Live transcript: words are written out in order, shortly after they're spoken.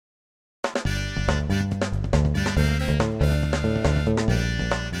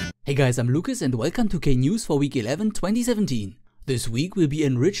Hey guys, I'm Lucas and welcome to kNews for week 11, 2017. This week will be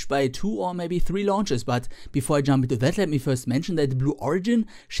enriched by 2 or maybe 3 launches, but before I jump into that, let me first mention that Blue Origin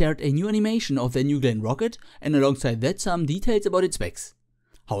shared a new animation of their New Glenn rocket and alongside that some details about its specs.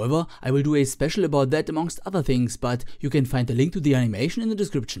 However, I will do a special about that amongst other things, but you can find the link to the animation in the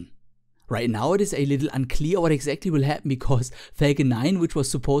description. Right now it is a little unclear what exactly will happen because Falcon 9, which was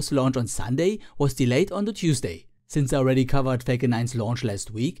supposed to launch on Sunday, was delayed onto Tuesday. Since I already covered Falcon 9's launch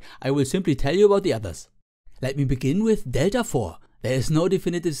last week, I will simply tell you about the others. Let me begin with Delta IV. There is no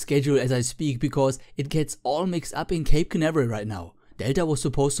definitive schedule as I speak because it gets all mixed up in Cape Canaveral right now. Delta was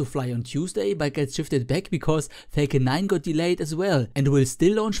supposed to fly on Tuesday but gets shifted back because Falcon 9 got delayed as well and will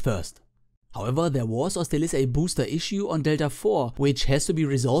still launch first. However, there was or still is a booster issue on Delta IV which has to be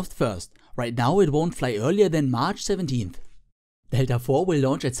resolved first. Right now it won't fly earlier than March 17th. Delta IV will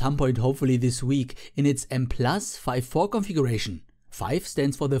launch at some point hopefully this week in its M+ 5.4 configuration. 5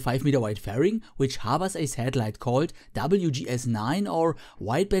 stands for the 5-meter wide fairing, which harbors a satellite called WGS-9 or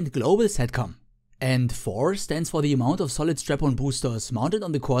Wideband Global Satcom. And 4 stands for the amount of solid strap-on boosters mounted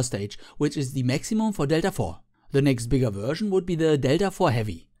on the core stage, which is the maximum for Delta IV. The next bigger version would be the Delta IV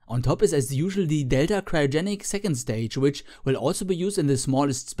Heavy. On top is as usual the Delta Cryogenic second stage, which will also be used in the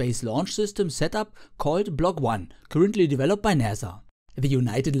smallest space launch system setup called Block 1, currently developed by NASA. The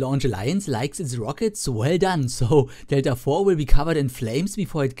United Launch Alliance likes its rockets well done, so Delta IV will be covered in flames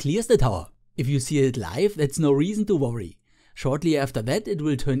before it clears the tower. If you see it live, that's no reason to worry. Shortly after that it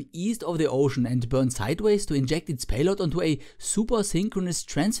will turn east of the ocean and burn sideways to inject its payload onto a super synchronous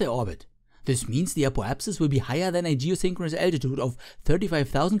transfer orbit. This means the apoapsis will be higher than a geosynchronous altitude of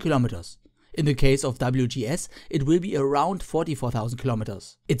 35,000 kilometers. In the case of WGS, it will be around 44,000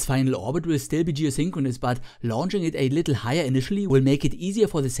 kilometers. Its final orbit will still be geosynchronous, but launching it a little higher initially will make it easier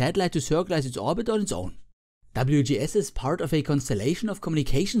for the satellite to circularize its orbit on its own. WGS is part of a constellation of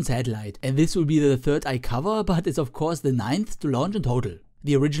communication satellite, and this will be the 3rd I cover, but is of course the 9th to launch in total.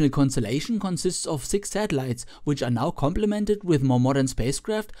 The original constellation consists of 6 satellites, which are now complemented with more modern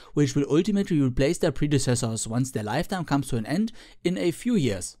spacecraft, which will ultimately replace their predecessors once their lifetime comes to an end in a few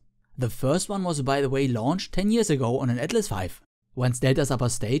years. The first one was by the way launched 10 years ago on an Atlas V. Once Delta's upper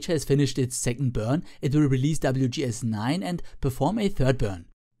stage has finished its second burn, it will release WGS-9 and perform a 3rd burn.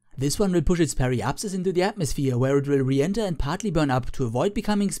 This one will push its periapsis into the atmosphere where it will re-enter and partly burn up to avoid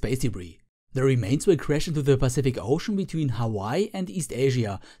becoming space debris. The remains will crash into the Pacific Ocean between Hawaii and East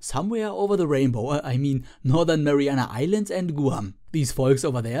Asia, somewhere over the rainbow, I mean Northern Mariana Islands and Guam. These folks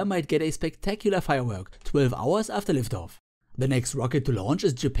over there might get a spectacular firework 12 hours after liftoff. The next rocket to launch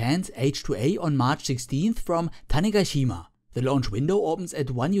is Japan's H-IIA on March 16th from Tanegashima. The launch window opens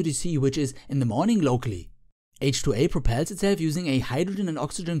at 1 UTC, which is in the morning locally. H-IIA propels itself using a hydrogen and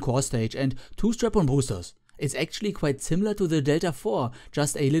oxygen core stage and 2 strap-on boosters. It's actually quite similar to the Delta IV,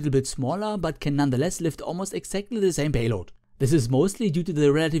 just a little bit smaller, but can nonetheless lift almost exactly the same payload. This is mostly due to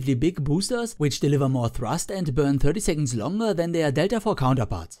the relatively big boosters, which deliver more thrust and burn 30 seconds longer than their Delta IV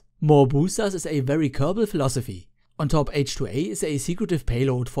counterparts. More boosters is a very Kerbal philosophy. On top, H-IIA is a secretive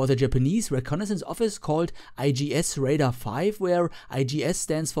payload for the Japanese Reconnaissance Office called IGS Radar 5, where IGS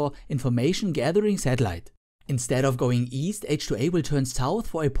stands for Information Gathering Satellite. Instead of going east, H-IIA will turn south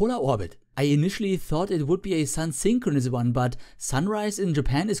for a polar orbit. I initially thought it would be a sun-synchronous one, but sunrise in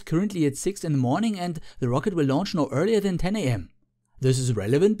Japan is currently at 6 in the morning and the rocket will launch no earlier than 10 AM. This is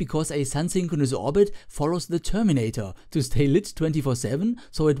relevant because a sun-synchronous orbit follows the Terminator to stay lit 24/7,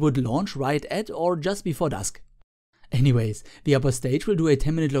 so it would launch right at or just before dusk. Anyways, the upper stage will do a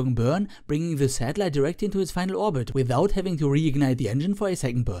 10-minute long burn, bringing the satellite directly into its final orbit without having to reignite the engine for a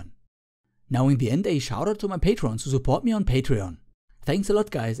second burn. Now in the end, a shout out to my patrons who support me on Patreon. Thanks a lot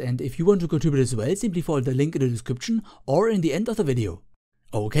guys, and if you want to contribute as well, simply follow the link in the description or in the end of the video.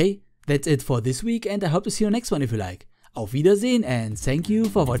 Okay, that's it for this week and I hope to see you next one if you like. Auf Wiedersehen and thank you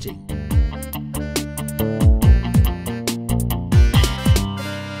for watching.